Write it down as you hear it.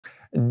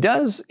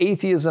Does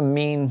atheism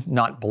mean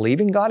not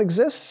believing God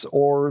exists,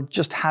 or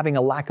just having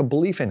a lack of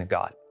belief in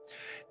God?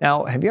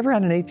 Now, have you ever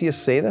had an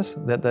atheist say this?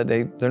 That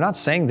they're not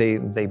saying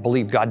they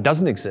believe God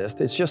doesn't exist,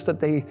 it's just that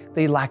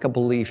they lack a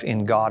belief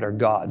in God or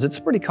gods. It's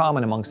pretty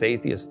common amongst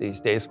atheists these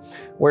days,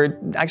 where it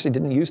actually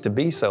didn't used to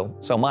be so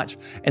much.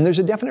 And there's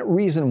a definite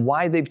reason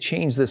why they've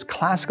changed this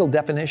classical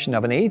definition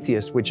of an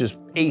atheist, which is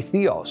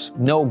atheos,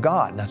 no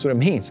God. That's what it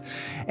means.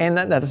 And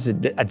that's a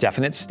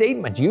definite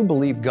statement. You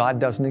believe God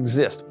doesn't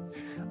exist.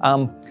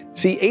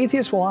 See,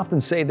 atheists will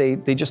often say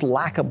they just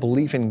lack a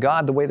belief in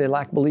God the way they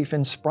lack belief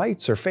in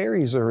sprites or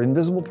fairies or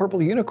invisible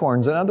purple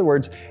unicorns. In other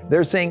words,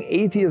 they're saying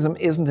atheism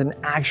isn't an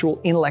actual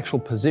intellectual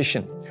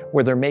position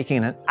where they're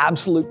making an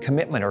absolute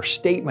commitment or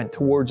statement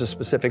towards a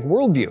specific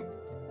worldview.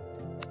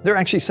 They're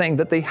actually saying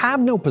that they have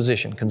no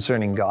position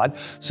concerning God,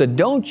 so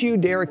don't you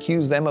dare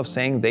accuse them of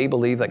saying they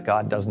believe that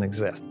God doesn't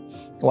exist.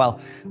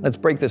 Well, let's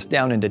break this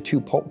down into 2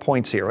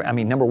 points here. I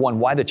mean, number 1,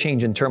 why the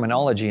change in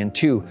terminology? And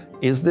 2,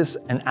 is this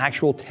an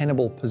actual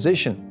tenable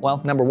position?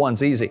 Well, number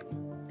 1's easy.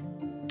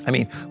 I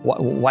mean,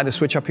 why the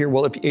switch up here?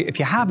 Well, if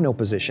you have no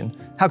position,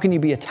 how can you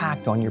be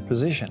attacked on your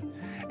position?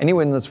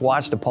 Anyone that's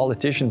watched a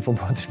politician for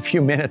more than a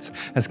few minutes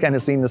has kind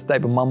of seen this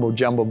type of mumbo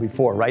jumbo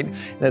before, right?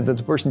 That the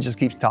person just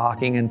keeps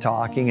talking and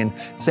talking and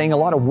saying a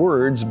lot of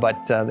words,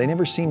 but they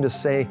never seem to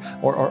say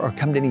or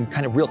come to any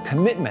kind of real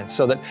commitment,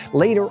 so that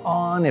later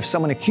on, if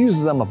someone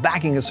accuses them of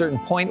backing a certain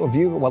point of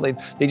view, well,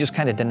 they just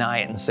kind of deny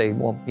it and say,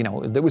 well, you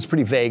know, it was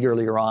pretty vague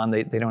earlier on,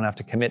 they don't have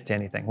to commit to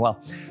anything. Well,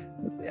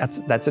 that's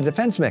a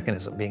defense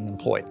mechanism being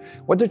employed.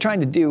 What they're trying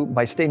to do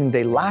by stating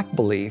they lack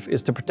belief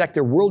is to protect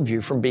their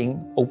worldview from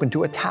being open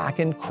to attack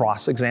and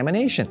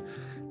cross-examination.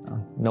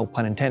 No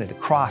pun intended,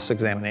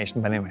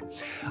 cross-examination, but anyway.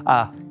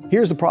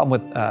 Here's the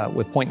problem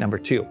with point number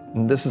 2.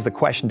 And this is the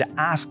question to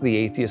ask the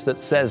atheist that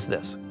says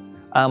this.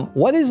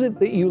 What is it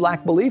that you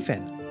lack belief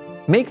in?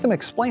 Make them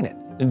explain it.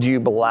 Do you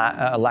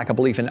lack a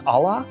belief in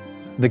Allah,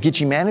 the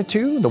Gitche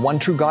Manitou, the one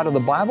true God of the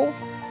Bible?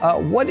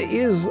 What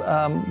is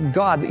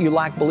God that you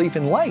lack belief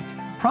in like?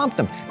 Prompt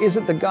them. Is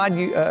it the God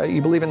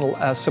you believe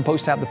in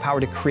supposed to have the power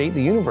to create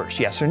the universe?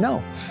 Yes or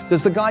no?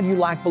 Does the God you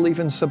lack belief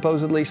in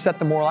supposedly set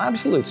the moral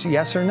absolutes?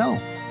 Yes or no?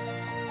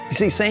 You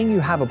see, saying you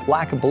have a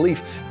lack of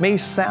belief may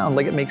sound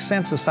like it makes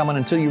sense to someone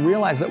until you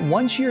realize that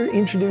once you're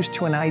introduced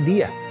to an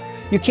idea,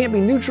 you can't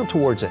be neutral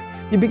towards it.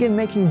 You begin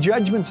making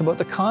judgments about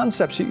the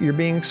concepts that you're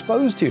being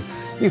exposed to.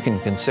 You can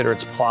consider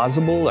it's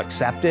plausible,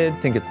 accepted,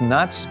 think it's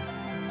nuts,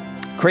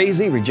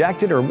 crazy,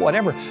 rejected, or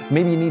whatever.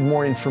 Maybe you need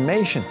more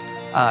information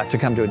to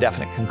come to a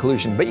definite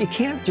conclusion. But you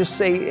can't just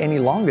say any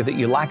longer that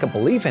you lack a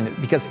belief in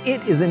it, because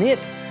it isn't it.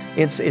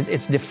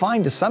 It's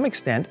defined to some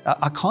extent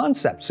a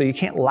concept, so you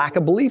can't lack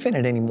a belief in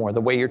it anymore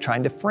the way you're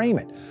trying to frame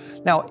it.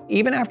 Now,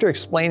 even after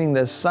explaining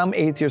this, some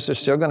atheists are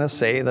still going to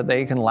say that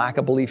they can lack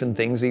a belief in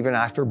things even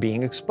after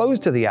being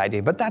exposed to the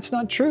idea, but that's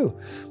not true.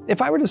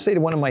 If I were to say to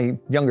one of my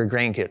younger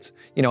grandkids,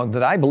 you know,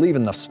 that I believe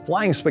in the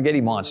flying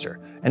spaghetti monster,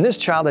 and this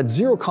child had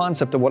zero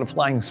concept of what a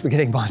flying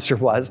spaghetti monster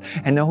was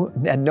and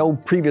had no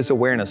previous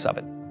awareness of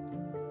it.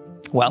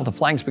 Well, the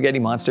flying spaghetti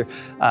monster,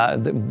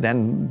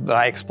 then that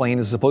I explained,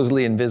 is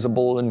supposedly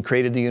invisible and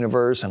created the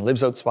universe and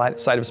lives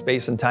outside of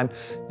space and time.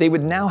 They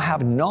would now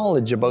have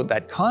knowledge about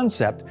that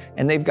concept,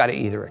 and they've got to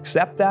either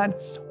accept that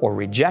or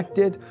reject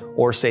it,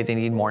 or say they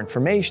need more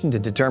information to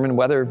determine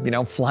whether, you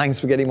know, flying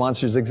spaghetti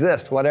monsters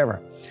exist,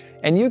 whatever.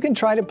 And you can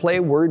try to play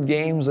word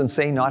games and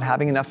say not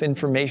having enough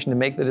information to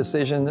make the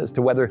decision as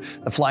to whether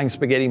the flying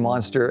spaghetti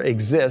monster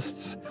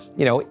exists,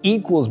 you know,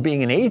 equals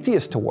being an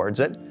atheist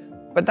towards it.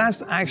 But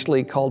that's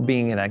actually called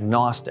being an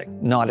agnostic,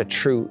 not a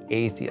true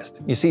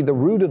atheist. You see, the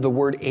root of the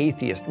word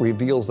atheist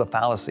reveals the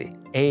fallacy.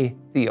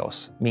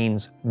 Atheos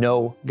means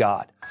no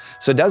God.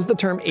 So does the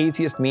term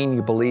atheist mean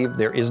you believe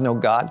there is no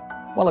God?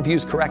 Well, if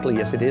used correctly,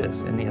 yes it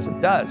is, and yes it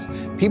does.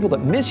 People that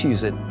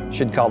misuse it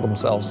should call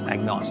themselves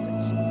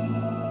agnostics.